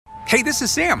Hey, this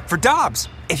is Sam for Dobbs.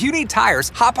 If you need tires,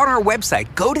 hop on our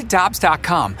website, go to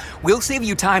Dobbs.com. We'll save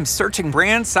you time searching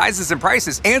brands, sizes, and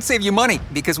prices, and save you money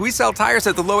because we sell tires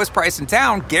at the lowest price in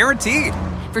town, guaranteed.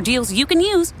 For deals you can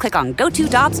use, click on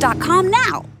GoToDobbs.com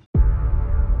now.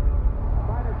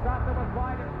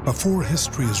 Before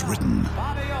history is written,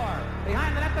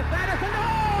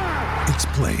 it's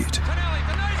played.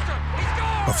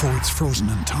 Before it's frozen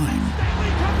in time,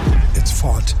 it's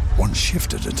fought one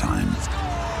shift at a time.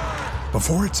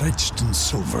 Before it's etched in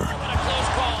silver,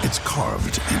 it's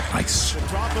carved in ice.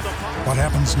 What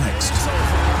happens next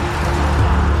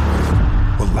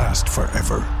will last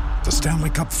forever. The Stanley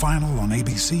Cup Final on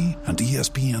ABC and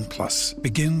ESPN Plus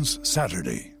begins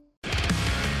Saturday.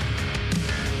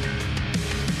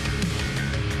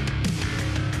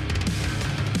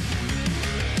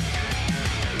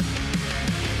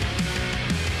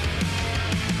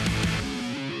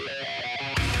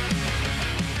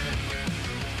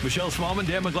 Michelle Smallman,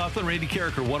 Dan McLaughlin, Randy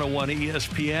Carricker, 101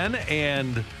 ESPN.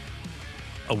 And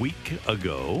a week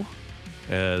ago,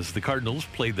 as the Cardinals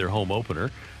played their home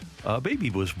opener, a baby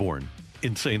was born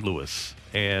in St. Louis.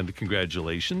 And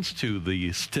congratulations to the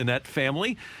Stinnett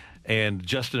family. And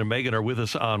Justin and Megan are with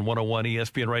us on 101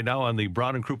 ESPN right now on the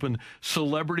Brown and Crouppen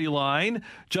Celebrity Line.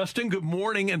 Justin, good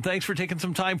morning, and thanks for taking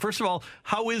some time. First of all,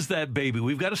 how is that baby?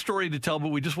 We've got a story to tell, but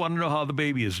we just want to know how the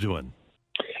baby is doing.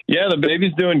 Yeah, the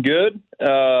baby's doing good.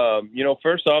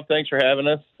 First off, thanks for having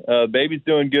us. Baby's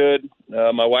doing good.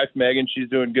 My wife, Megan, she's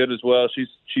doing good as well.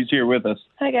 She's here with us.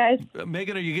 Hi, guys.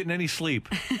 Megan, are you getting any sleep?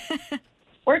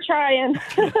 We're trying.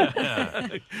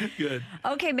 Good.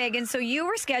 Okay, Megan, so you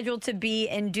were scheduled to be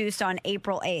induced on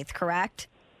April 8th, correct?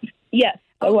 Yes,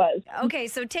 I was. Okay,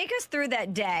 so take us through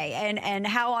that day and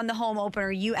how on the home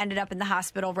opener you ended up in the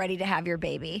hospital ready to have your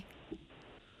baby.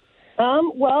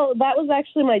 Well, that was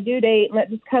actually my due date, and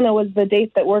that just kind of was the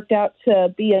date that worked out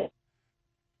to be it.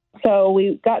 So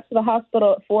we got to the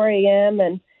hospital at 4 a.m.,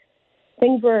 and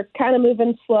things were kind of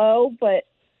moving slow, but,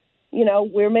 we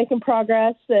were making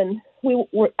progress, and we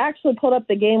were actually pulled up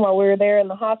the game while we were there in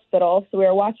the hospital, so we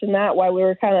were watching that while we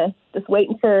were kind of just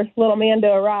waiting for little man to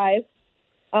arrive.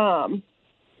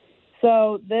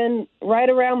 So then right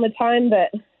around the time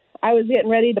that I was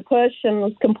getting ready to push and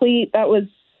was complete, that was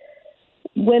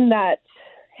when that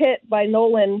hit by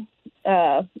Nolan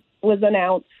was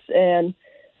announced, and,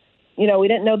 we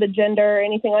didn't know the gender or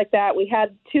anything like that. We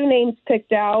had two names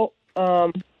picked out,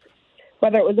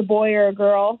 whether it was a boy or a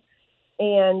girl,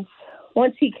 and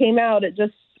once he came out, it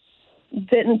just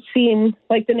didn't seem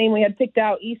like the name we had picked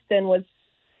out, Easton, was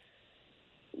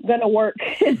going to work.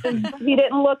 He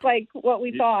didn't look like what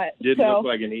we thought. Didn't look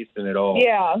like an Easton at all.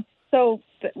 Yeah, so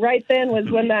right then was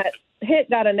when that hit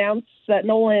got announced, that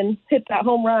Nolan hit that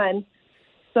home run.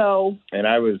 And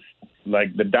I was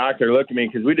like, the doctor looked at me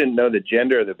because we didn't know the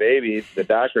gender of the baby. The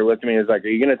doctor looked at me and was like, "Are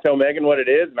you going to tell Megan what it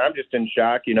is?" And I'm just in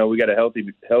shock. We got a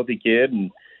healthy kid, and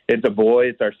it's a boy.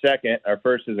 It's our second. Our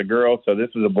first is a girl, so this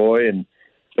was a boy, and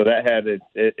so that had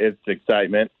its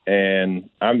excitement. And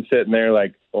I'm sitting there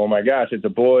like, "Oh my gosh, it's a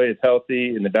boy. It's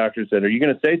healthy." And the doctor said, "Are you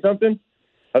going to say something?"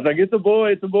 I was like, "It's a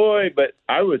boy, it's a boy." But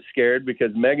I was scared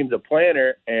because Megan's a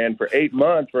planner, and for 8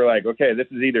 months, we're like, okay, this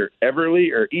is either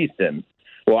Everly or Easton.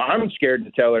 Well, I'm scared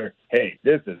to tell her, hey,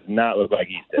 this does not look like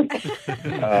Easton.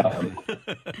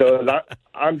 So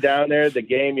I'm down there at the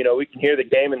game. We can hear the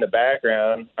game in the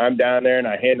background. I'm down there, and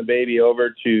I hand the baby over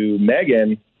to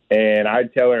Megan, and I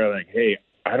tell her, like, hey,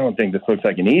 I don't think this looks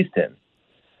like an Easton.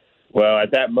 Well,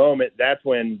 at that moment, that's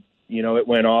when, it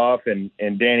went off, and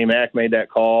Danny Mac made that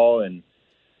call, and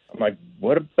I'm like,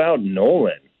 what about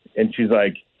Nolan? And she's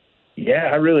like,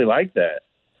 yeah, I really like that.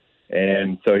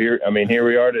 And so here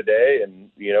we are today, and,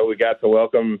 we got to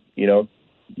welcome,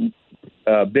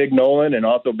 big Nolan and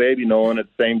also baby Nolan at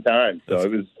the same time. So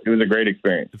it was a great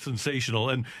experience. It's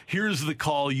sensational. And here's the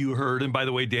call you heard. And by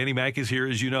the way, Danny Mac is here,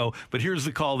 as you know, but here's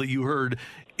the call that you heard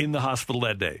in the hospital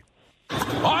that day.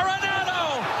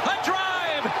 Arenado, a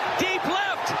drive, deep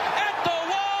left, at the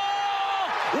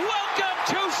wall. Welcome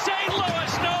to St.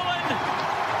 Louis, Nolan.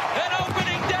 An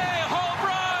opening day home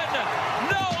run.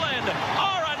 Nolan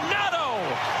Arenado.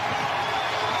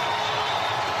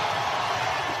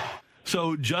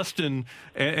 So Justin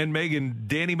and Megan,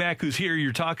 Danny Mac, who's here,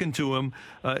 you're talking to him.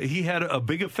 He had a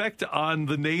big effect on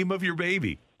the name of your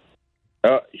baby.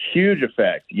 Huge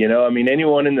effect.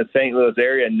 Anyone in the St. Louis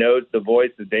area knows the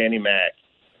voice of Danny Mac,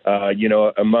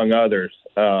 among others.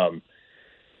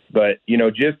 But,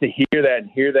 just to hear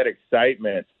that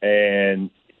excitement and,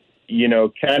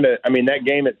 that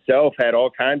game itself had all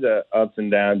kinds of ups and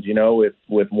downs,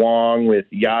 with Wong, with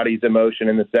Yachty's emotion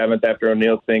in the seventh after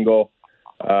O'Neill's single.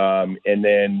 And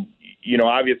then,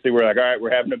 obviously we're like, all right,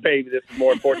 we're having a baby. This is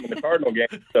more important than the Cardinal game.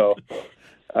 So,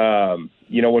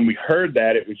 when we heard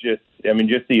that, it was just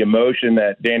the emotion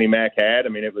that Danny Mac had. I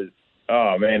mean, it was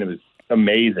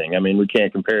amazing. I mean, we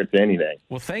can't compare it to anything.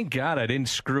 Well, thank God I didn't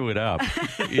screw it up,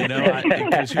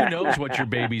 because who knows what your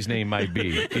baby's name might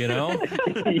be,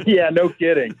 Yeah, no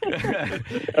kidding.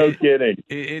 No kidding.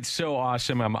 It's so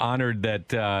awesome. I'm honored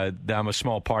that I'm a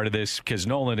small part of this, because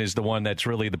Nolan is the one that's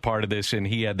really the part of this, and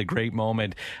he had the great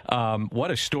moment.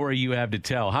 What a story you have to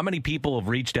tell. How many people have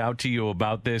reached out to you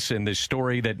about this and this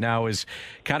story that now has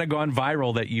kind of gone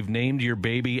viral, that you've named your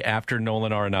baby after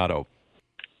Nolan Arenado?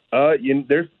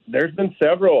 There's been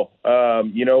several.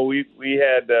 We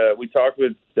talked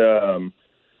with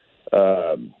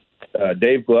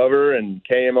Dave Glover and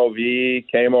KMOV,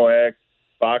 KMOX,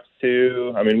 Fox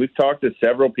 2. I mean, we've talked to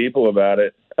several people about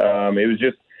it. It was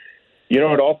just,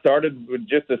 it all started with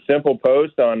just a simple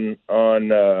post on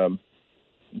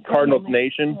Cardinals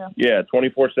Nation. Yeah,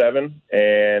 24/7,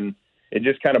 and it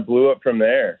just kind of blew up from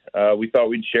there. We thought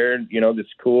we'd share,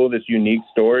 this unique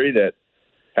story that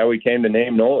how we came to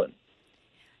name Nolan.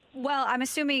 Well, I'm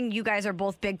assuming you guys are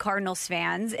both big Cardinals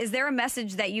fans. Is there a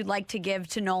message that you'd like to give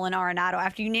to Nolan Arenado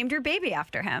after you named your baby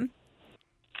after him?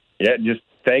 Yeah, just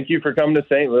thank you for coming to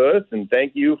St. Louis, and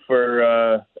thank you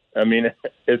for,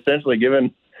 essentially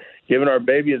giving our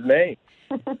baby his name.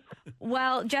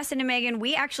 Well, Justin and Megan,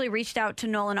 we actually reached out to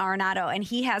Nolan Arenado, and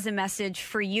he has a message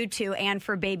for you two and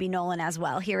for baby Nolan as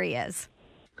well. Here he is.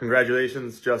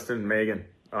 Congratulations, Justin and Megan,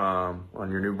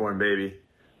 on your newborn baby.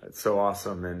 It's so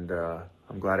awesome, and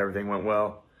I'm glad everything went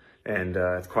well. And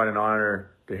it's quite an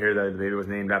honor to hear that the baby was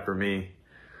named after me.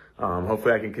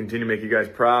 Hopefully I can continue to make you guys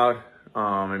proud.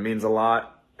 It means a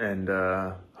lot, and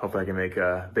hopefully I can make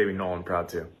baby Nolan proud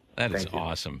too. That is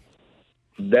awesome.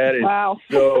 That is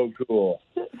so cool.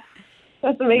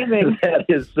 That's amazing. That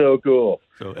is so cool.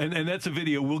 So, and that's a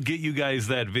video. We'll get you guys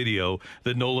that video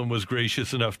that Nolan was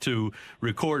gracious enough to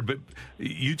record. But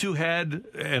you two had,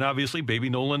 and obviously baby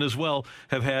Nolan as well,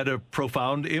 have had a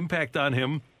profound impact on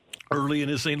him early in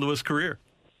his St. Louis career.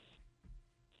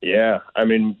 Yeah, I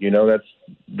mean,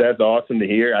 that's awesome to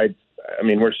hear. I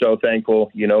mean, we're so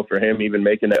thankful, for him even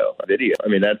making a video. I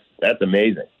mean, that's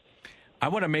amazing. I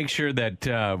want to make sure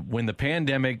that when the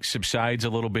pandemic subsides a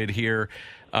little bit here,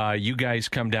 you guys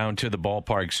come down to the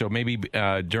ballpark. So maybe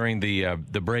during the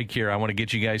break here, I want to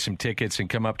get you guys some tickets and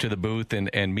come up to the booth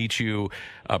and meet you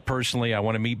personally. I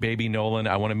want to meet baby Nolan.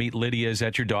 I want to meet Lydia. Is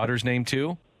that your daughter's name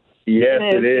too? Yes,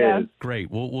 it is. Yeah. Great.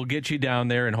 We'll get you down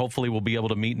there, and hopefully we'll be able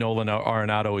to meet Nolan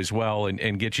Arenado as well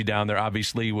and get you down there.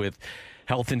 Obviously, with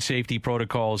health and safety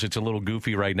protocols, it's a little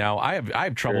goofy right now. I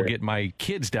have trouble getting my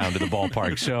kids down to the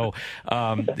ballpark, so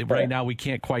right now we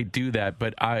can't quite do that.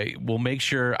 But I will make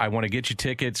sure. I want to get you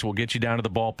tickets. We'll get you down to the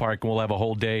ballpark, and we'll have a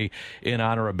whole day in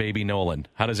honor of baby Nolan.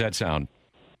 How does that sound?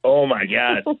 Oh my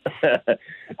God!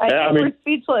 We're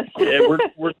speechless. Yeah,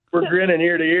 we're grinning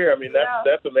ear to ear. I mean,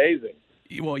 that's amazing.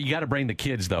 Well, you got to bring the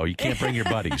kids, though. You can't bring your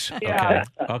buddies.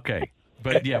 Okay.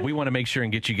 But, yeah, we want to make sure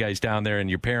and get you guys down there, and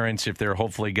your parents, if they're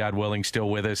hopefully, God willing, still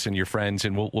with us, and your friends,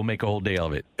 and we'll make a whole day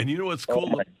of it. And you know what's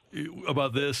cool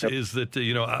about this is that,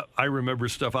 I remember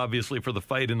stuff, obviously, for the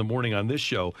fight in the morning on this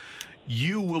show.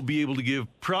 You will be able to give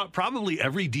probably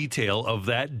every detail of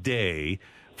that day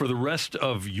for the rest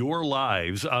of your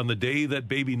lives on the day that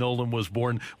baby Nolan was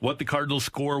born, what the Cardinals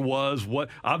score was,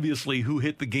 obviously who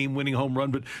hit the game-winning home run.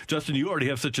 But, Justin, you already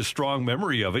have such a strong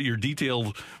memory of it. Your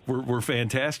details were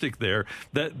fantastic there.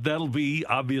 That'll be,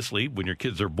 obviously, when your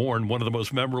kids are born, one of the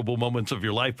most memorable moments of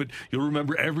your life, but you'll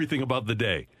remember everything about the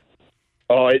day.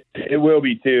 Oh, it will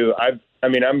be, too.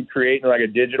 I'm creating like a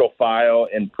digital file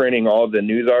and printing all the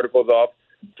news articles off,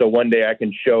 so one day I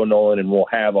can show Nolan and we'll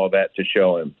have all that to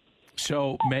show him.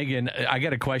 So, Megan, I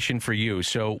got a question for you.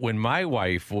 So, when my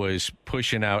wife was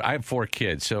pushing out, I have 4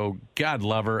 kids, so God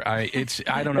love her. I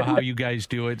don't know how you guys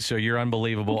do it, so you're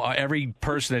unbelievable. Every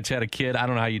person that's had a kid, I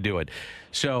don't know how you do it.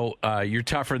 So, you're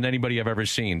tougher than anybody I've ever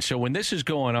seen. So, when this is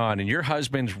going on and your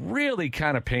husband's really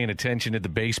kind of paying attention to the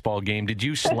baseball game, did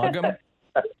you slug him?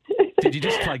 Did you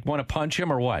just, want to punch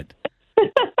him or what?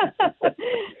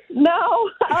 No,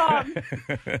 not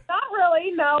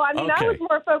really. No, I mean, I was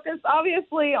more focused,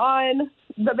 obviously, on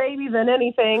the baby than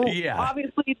anything. Yeah.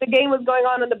 Obviously, the game was going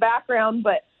on in the background,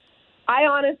 but I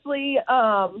honestly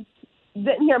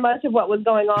didn't hear much of what was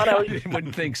going on. I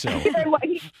wouldn't think so. Hearing what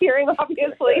he's hearing,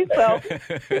 obviously. So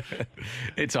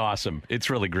it's awesome. It's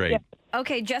really great. Yeah.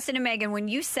 Okay, Justin and Megan, when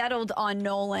you settled on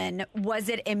Nolan, was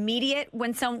it immediate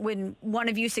when one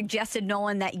of you suggested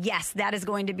Nolan that, yes, that is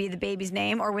going to be the baby's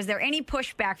name, or was there any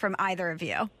pushback from either of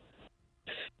you?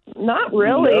 Not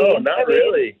really. No, not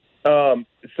really.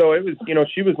 So it was,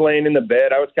 she was laying in the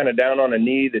bed. I was kind of down on a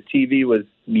knee. The TV was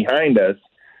behind us,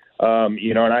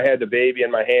 and I had the baby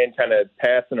in my hand kind of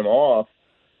passing him off.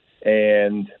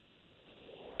 And,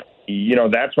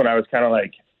 that's when I was kind of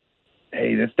like,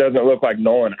 hey, this doesn't look like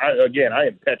Nolan. I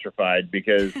am petrified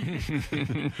because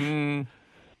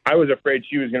I was afraid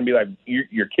she was going to be like,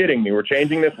 you're kidding me. We're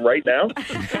changing this right now?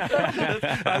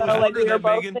 I was wondering that,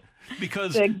 Megan,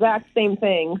 because the exact same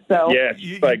thing. So yeah,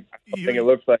 I don't think it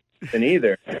looks like an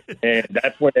either. And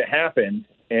that's when it happened.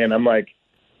 And I'm like,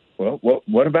 well,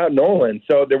 what about Nolan?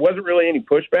 So there wasn't really any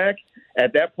pushback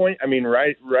at that point. I mean,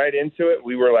 right into it,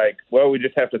 we were like, well, we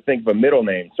just have to think of a middle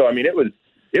name. So, I mean, it was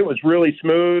really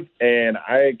smooth, and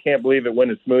I can't believe it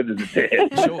went as smooth as it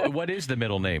did. So what is the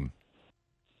middle name?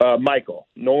 Michael.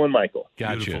 Nolan Michael.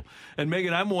 Gotcha. Beautiful. And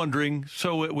Megan, I'm wondering,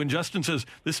 so when Justin says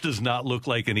this does not look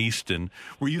like an Easton,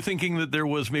 were you thinking that there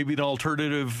was maybe an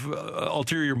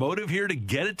ulterior motive here to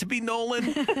get it to be Nolan?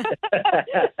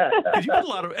 Because you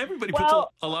put everybody puts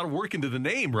a lot of work into the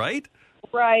name, right?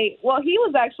 Right. Well, he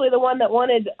was actually the one that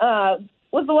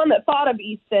was the one that thought of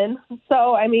Easton.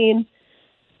 So, I mean,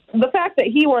 the fact that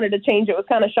he wanted to change it was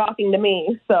kind of shocking to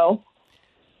me. So.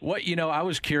 What, I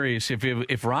was curious if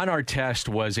Ron Artest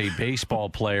was a baseball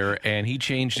player and he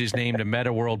changed his name to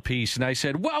Meta World Peace, and I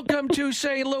said, "Welcome to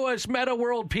St. Louis, Meta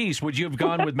World Peace." Would you have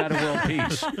gone with Meta World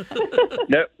Peace?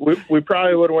 No, we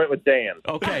probably would have went with Dan.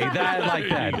 Okay, I like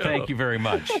that. Thank you very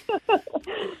much.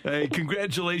 Hey,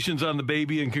 congratulations on the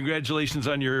baby, and congratulations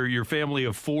on your family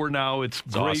of 4 now. It's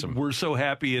great. Awesome. We're so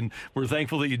happy, and we're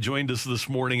thankful that you joined us this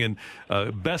morning. And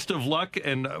best of luck,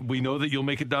 and we know that you'll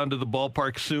make it down to the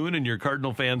ballpark soon, and your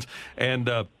Cardinal fans. And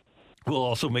we'll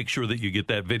also make sure that you get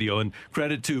that video. And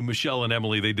credit to Michelle and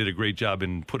Emily. They did a great job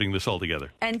in putting this all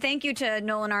together. And thank you to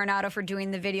Nolan Arenado for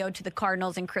doing the video, to the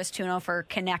Cardinals and Chris Tuno for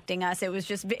connecting us. It was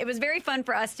very fun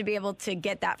for us to be able to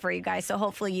get that for you guys. So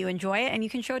hopefully you enjoy it and you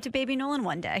can show it to baby Nolan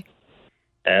one day.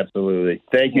 Absolutely.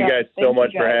 Thank you guys so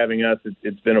much for having us.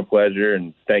 It's been a pleasure,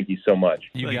 and thank you so much.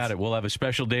 You got it. We'll have a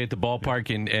special day at the ballpark,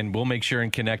 and we'll make sure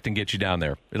and connect and get you down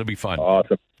there. It'll be fun.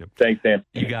 Awesome. Thanks, Dan.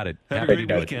 You got it. Have a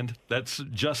great weekend. That's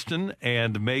Justin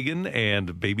and Megan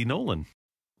and baby Nolan.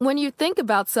 When you think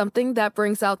about something that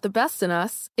brings out the best in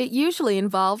us, it usually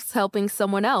involves helping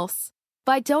someone else.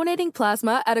 By donating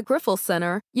plasma at a Grifols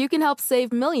Center, you can help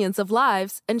save millions of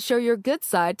lives and show your good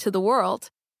side to the world.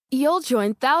 You'll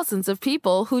join thousands of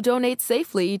people who donate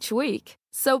safely each week,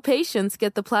 so patients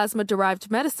get the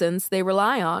plasma-derived medicines they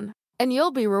rely on. And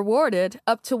you'll be rewarded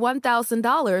up to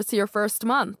 $1,000 your first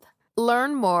month.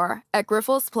 Learn more at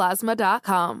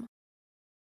grifolsplasma.com.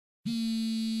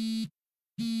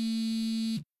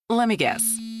 Let me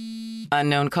guess.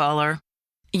 Unknown caller?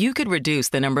 You could reduce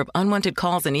the number of unwanted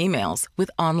calls and emails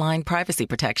with online privacy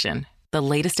protection. The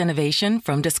latest innovation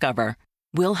from Discover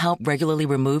will help regularly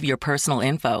remove your personal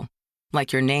info,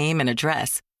 like your name and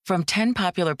address, from 10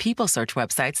 popular people search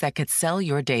websites that could sell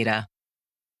your data.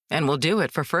 And we'll do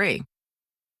it for free.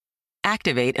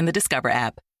 Activate in the Discover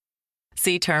app.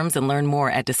 See terms and learn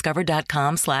more at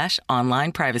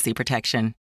discover.com/online privacy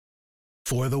protection.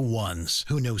 For the ones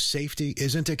who know safety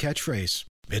isn't a catchphrase,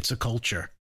 it's a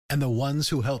culture. And the ones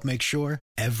who help make sure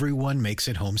everyone makes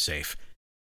it home safe.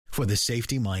 For the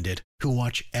safety-minded who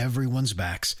watch everyone's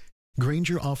backs,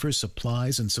 Grainger offers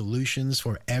supplies and solutions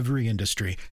for every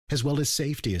industry, as well as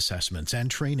safety assessments and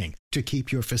training to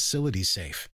keep your facilities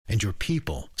safe and your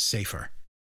people safer.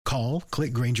 Call,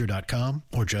 click Grainger.com,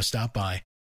 or just stop by.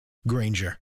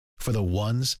 Grainger, for the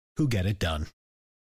ones who get it done.